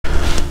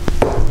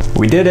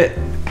We did it.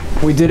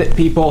 We did it,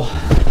 people.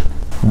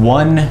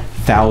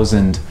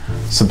 1,000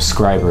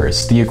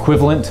 subscribers, the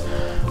equivalent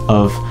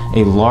of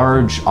a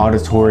large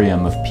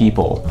auditorium of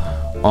people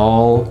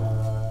all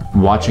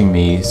watching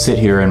me sit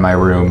here in my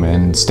room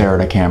and stare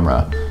at a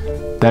camera.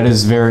 That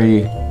is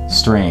very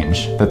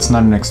strange. That's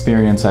not an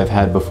experience I've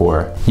had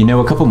before. You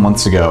know, a couple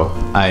months ago,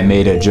 I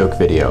made a joke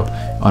video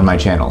on my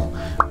channel,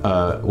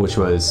 which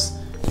was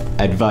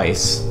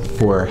advice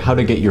for how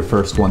to get your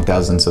first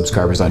 1,000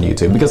 subscribers on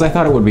YouTube, because I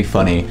thought it would be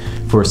funny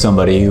for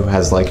somebody who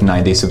has like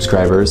 90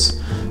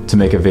 subscribers to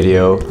make a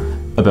video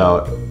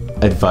about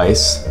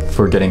advice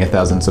for getting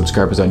 1,000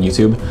 subscribers on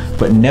YouTube,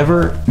 but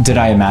never did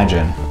I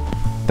imagine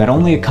that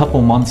only a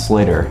couple months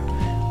later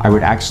I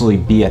would actually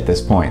be at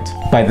this point.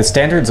 By the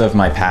standards of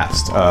my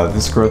past,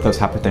 this growth has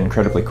happened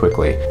incredibly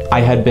quickly. I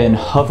had been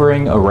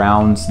hovering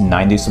around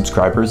 90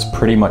 subscribers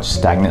pretty much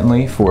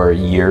stagnantly for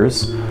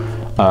years,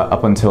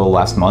 up until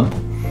last month.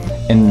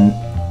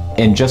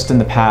 And just in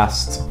the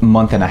past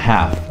month and a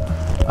half,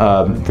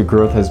 the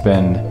growth has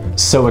been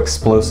so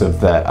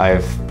explosive that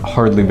I've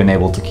hardly been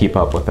able to keep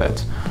up with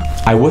it.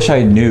 I wish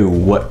I knew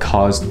what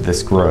caused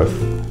this growth,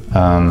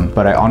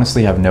 but I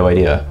honestly have no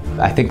idea.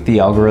 I think the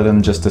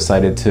algorithm just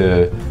decided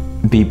to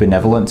be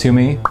benevolent to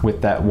me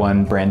with that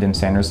one Brandon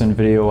Sanderson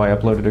video I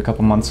uploaded a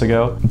couple months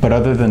ago. But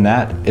other than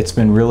that, it's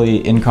been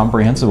really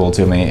incomprehensible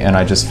to me, and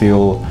I just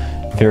feel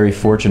very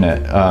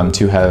fortunate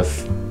to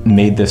have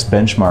made this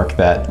benchmark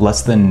that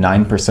less than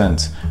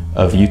 9%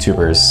 of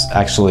YouTubers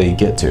actually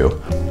get to.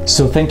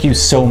 So thank you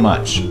so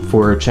much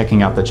for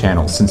checking out the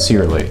channel,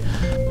 sincerely.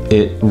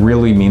 It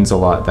really means a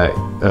lot that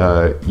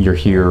you're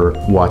here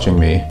watching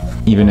me,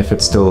 even if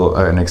it's still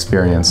an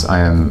experience I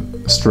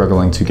am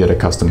struggling to get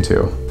accustomed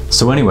to.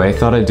 So anyway, I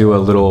thought I'd do a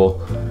little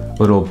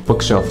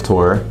bookshelf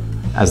tour,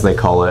 as they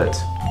call it,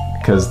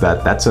 because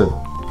that's a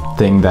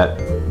thing that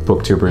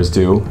booktubers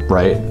do,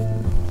 right?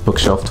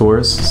 Bookshelf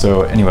tours.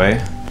 So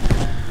anyway,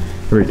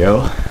 here we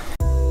go.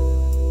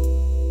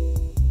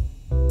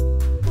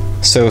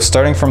 So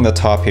starting from the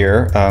top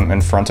here,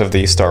 in front of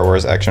the Star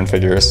Wars action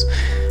figures,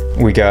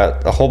 we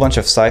got a whole bunch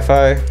of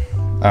sci-fi.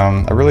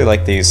 I really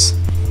like these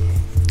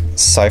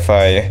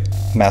sci-fi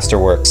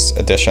Masterworks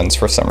editions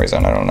for some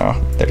reason, I don't know.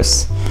 They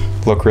just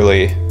look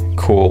really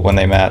cool when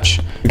they match.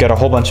 We got a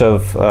whole bunch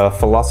of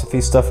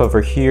philosophy stuff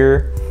over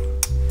here.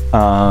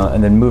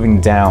 And then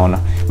moving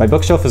down, my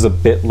bookshelf is a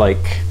bit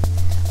like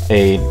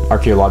a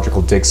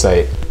archaeological dig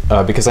site,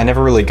 because I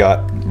never really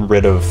got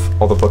rid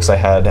of all the books I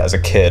had as a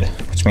kid,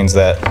 which means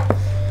that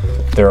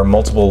there are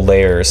multiple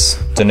layers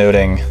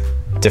denoting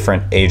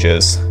different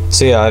ages.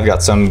 So yeah, I've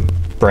got some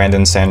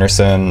Brandon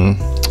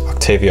Sanderson,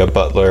 Octavia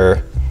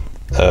Butler,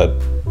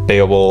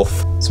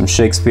 Beowulf, some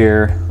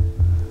Shakespeare,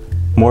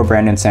 more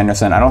Brandon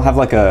Sanderson. I don't have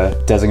like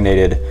a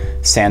designated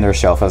Sanders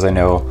shelf, as I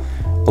know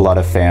a lot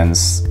of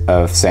fans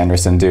of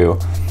Sanderson do.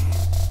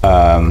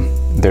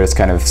 They're just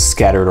kind of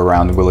scattered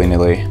around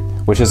willy-nilly,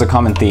 which is a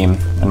common theme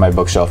in my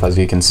bookshelf, as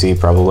you can see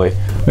probably.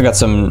 We got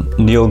some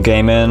Neil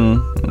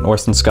Gaiman and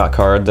Orson Scott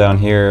Card down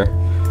here.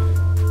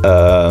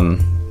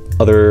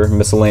 Other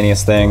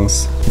miscellaneous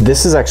things.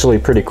 This is actually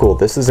pretty cool.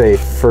 This is a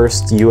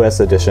first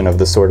US edition of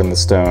The Sword in the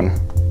Stone,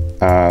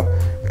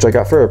 which I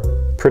got for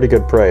a pretty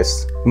good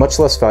price. Much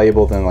less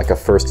valuable than like a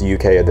first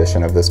UK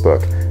edition of this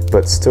book,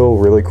 but still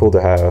really cool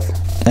to have.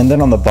 And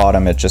then on the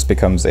bottom it just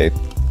becomes a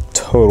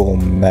total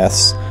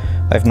mess.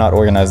 I've not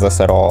organized this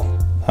at all.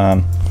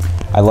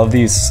 I love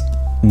these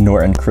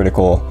Norton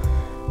Critical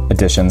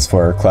editions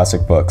for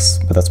classic books,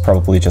 but that's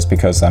probably just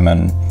because I'm a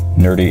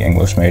nerdy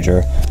English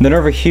major. And then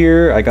over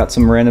here, I got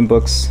some random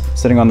books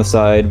sitting on the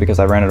side because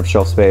I ran out of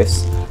shelf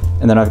space.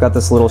 And then I've got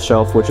this little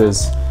shelf which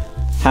is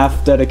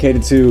half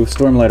dedicated to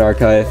Stormlight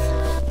Archive,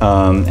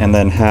 and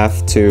then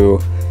half to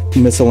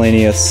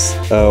miscellaneous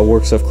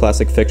works of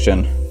classic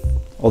fiction.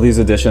 All these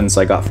editions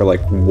I got for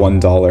like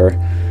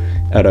 $1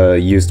 at a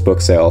used book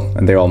sale,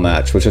 and they all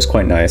match, which is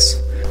quite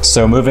nice.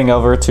 So moving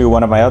over to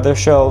one of my other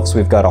shelves,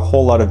 we've got a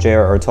whole lot of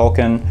J.R.R.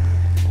 Tolkien,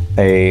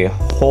 a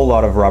whole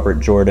lot of Robert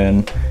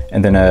Jordan,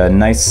 and then a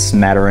nice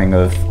smattering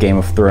of Game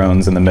of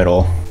Thrones in the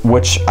middle,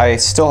 which I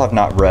still have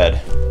not read.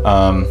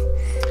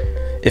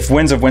 If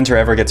Winds of Winter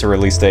ever gets a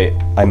release date,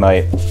 I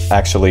might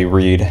actually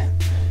read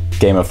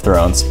Game of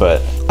Thrones,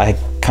 but I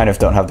kind of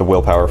don't have the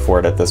willpower for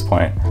it at this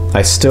point.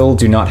 I still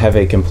do not have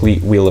a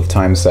complete Wheel of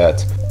Time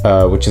set,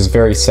 which is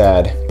very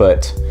sad,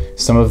 but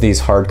some of these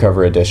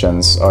hardcover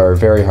editions are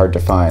very hard to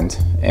find,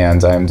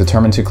 and I'm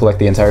determined to collect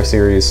the entire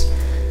series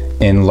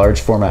in large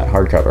format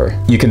hardcover.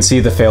 You can see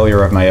the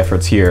failure of my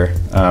efforts here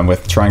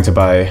with trying to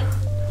buy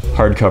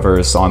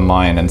hardcovers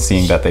online and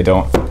seeing that they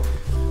don't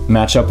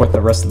match up with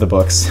the rest of the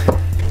books.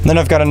 Then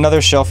I've got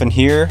another shelf in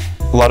here.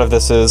 A lot of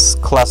this is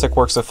classic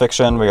works of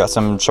fiction. We got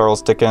some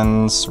Charles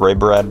Dickens, Ray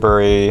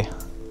Bradbury,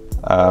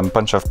 a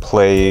bunch of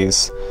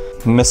plays,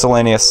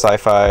 miscellaneous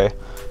sci-fi.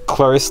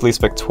 Clarice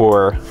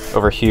Lispector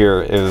over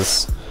here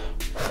is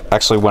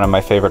actually one of my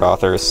favorite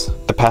authors.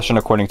 The Passion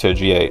According to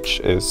G.H.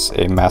 is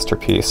a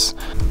masterpiece.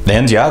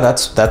 And yeah,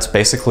 that's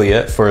basically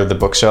it for the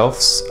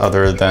bookshelves,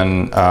 other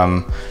than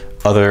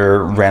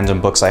other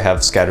random books I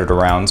have scattered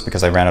around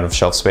because I ran out of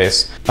shelf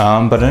space.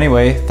 But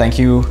anyway, thank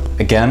you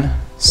again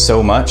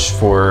so much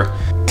for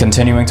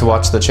continuing to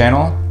watch the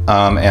channel.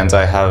 And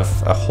I have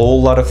a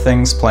whole lot of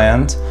things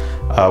planned,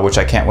 which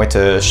I can't wait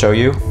to show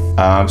you.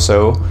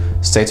 So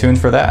stay tuned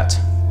for that.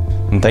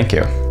 And thank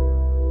you.